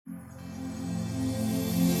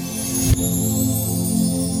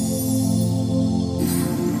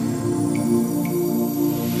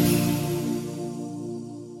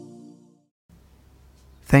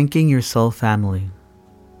Thanking your soul family.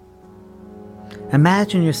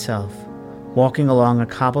 Imagine yourself walking along a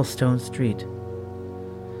cobblestone street.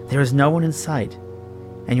 There is no one in sight,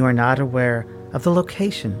 and you are not aware of the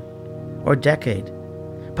location or decade,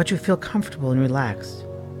 but you feel comfortable and relaxed,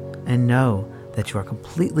 and know that you are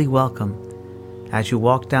completely welcome. As you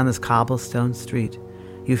walk down this cobblestone street,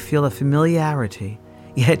 you feel a familiarity,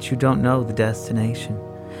 yet you don't know the destination.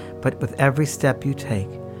 But with every step you take,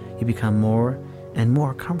 you become more and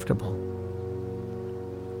more comfortable.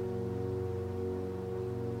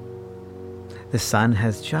 The sun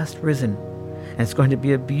has just risen, and it's going to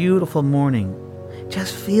be a beautiful morning.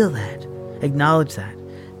 Just feel that. Acknowledge that.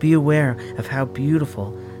 Be aware of how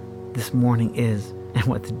beautiful this morning is and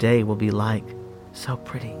what the day will be like. So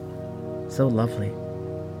pretty. So lovely.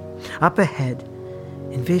 Up ahead,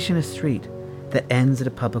 envision a street that ends at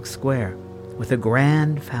a public square with a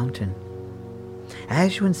grand fountain.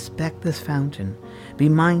 As you inspect this fountain, be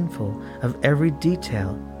mindful of every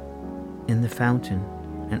detail in the fountain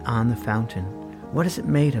and on the fountain. What is it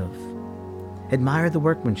made of? Admire the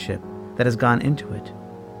workmanship that has gone into it.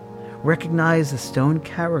 Recognize the stone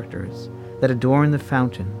characters that adorn the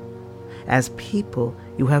fountain as people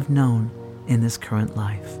you have known in this current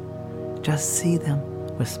life. Just see them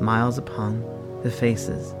with smiles upon the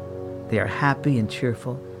faces. They are happy and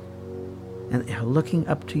cheerful, and they are looking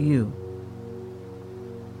up to you,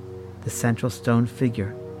 the central stone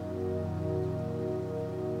figure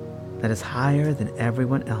that is higher than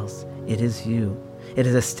everyone else. It is you. It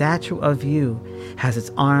is a statue of you, has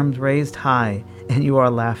its arms raised high, and you are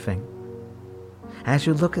laughing. As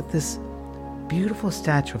you look at this beautiful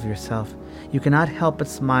statue of yourself, you cannot help but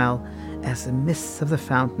smile as the mists of the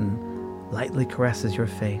fountain lightly caresses your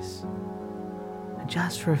face. And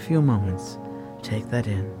just for a few moments, take that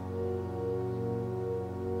in.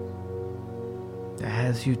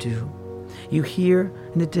 As you do, you hear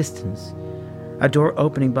in the distance a door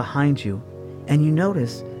opening behind you, and you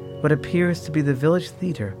notice what appears to be the village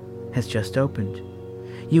theater has just opened.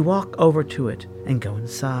 You walk over to it and go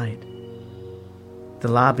inside. The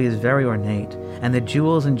lobby is very ornate, and the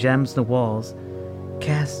jewels and gems in the walls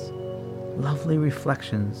cast lovely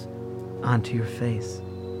reflections onto your face.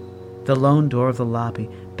 The lone door of the lobby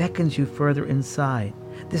beckons you further inside.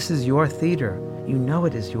 This is your theater. You know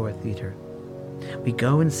it is your theater. We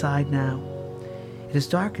go inside now. It is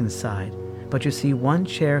dark inside, but you see one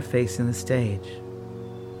chair facing the stage.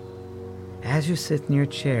 As you sit in your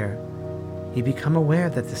chair, you become aware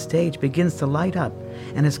that the stage begins to light up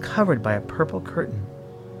and is covered by a purple curtain.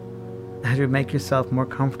 As you make yourself more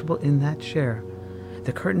comfortable in that chair,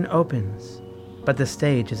 the curtain opens, but the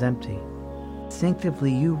stage is empty.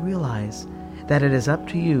 Instinctively, you realize that it is up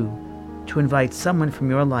to you to invite someone from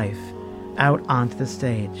your life out onto the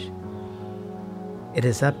stage. It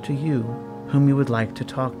is up to you whom you would like to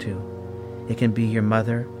talk to. It can be your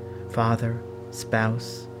mother, father,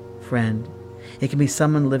 spouse, friend. It can be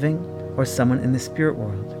someone living or someone in the spirit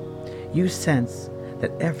world. You sense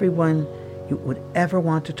that everyone you would ever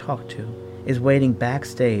want to talk to is waiting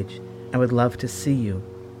backstage and would love to see you.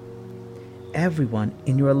 Everyone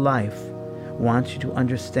in your life wants you to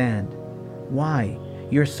understand why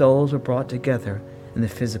your souls were brought together in the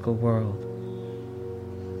physical world.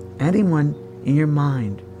 Anyone in your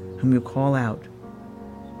mind whom you call out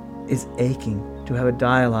is aching to have a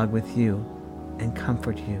dialogue with you and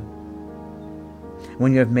comfort you.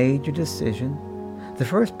 When you have made your decision, the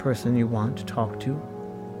first person you want to talk to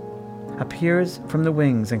appears from the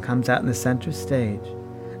wings and comes out in the center stage,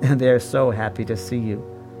 and they are so happy to see you.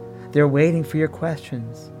 They're waiting for your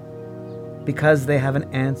questions because they have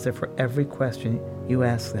an answer for every question you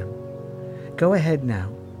ask them. Go ahead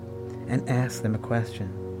now and ask them a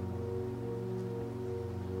question.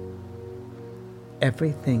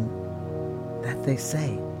 Everything that they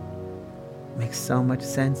say makes so much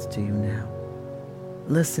sense to you now.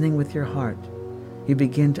 Listening with your heart, you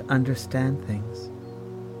begin to understand things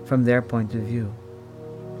from their point of view.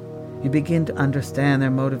 You begin to understand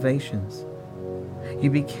their motivations. You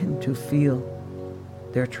begin to feel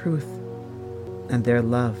their truth and their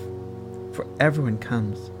love, for everyone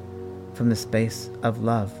comes from the space of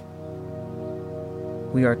love.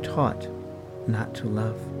 We are taught not to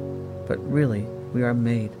love, but really we are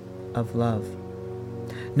made of love.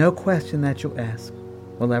 No question that you ask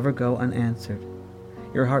will ever go unanswered.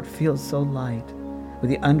 Your heart feels so light with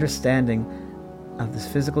the understanding of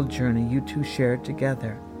this physical journey you two shared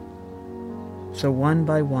together. So one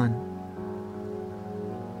by one,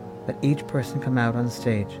 let each person come out on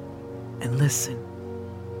stage and listen.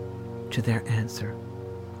 to their answer,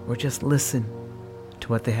 or just listen to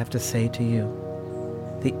what they have to say to you.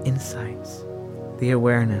 The insights, the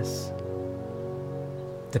awareness,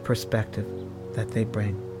 the perspective that they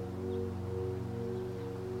bring.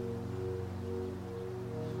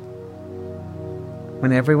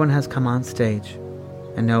 When everyone has come on stage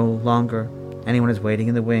and no longer anyone is waiting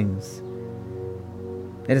in the wings,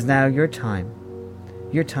 it is now your time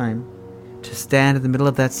to stand in the middle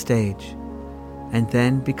of that stage and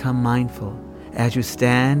then become mindful as you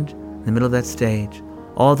stand in the middle of that stage.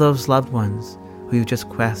 All those loved ones who you just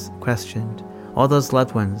questioned, all those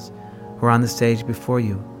loved ones who are on the stage before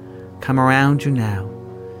you, come around you now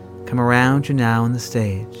on the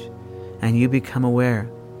stage, and you become aware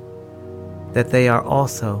that they are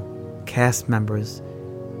also cast members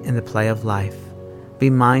in the play of life. Be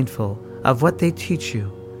mindful of what they teach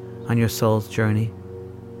you on your soul's journey.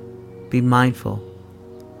 Be mindful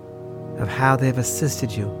of how they've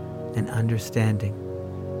assisted you in understanding.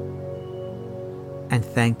 And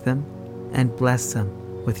thank them and bless them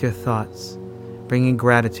with your thoughts, bringing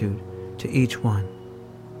gratitude to each one.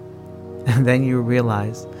 And then you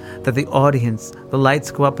realize that the audience, the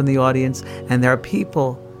lights go up in the audience, and there are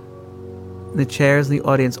people in the chairs in the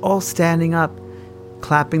audience all standing up,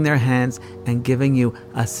 clapping their hands and giving you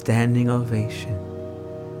a standing ovation.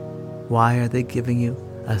 Why are they giving you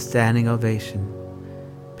a standing ovation?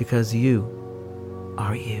 Because you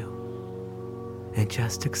are you. And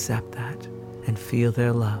just accept that and feel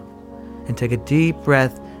their love. And take a deep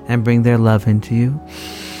breath and bring their love into you.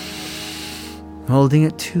 Holding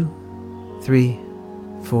it 2, 3,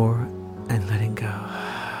 4, and letting go.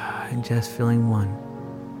 And just feeling one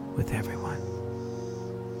with everyone.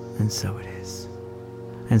 And so it is.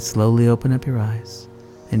 And slowly open up your eyes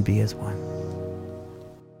and be as one.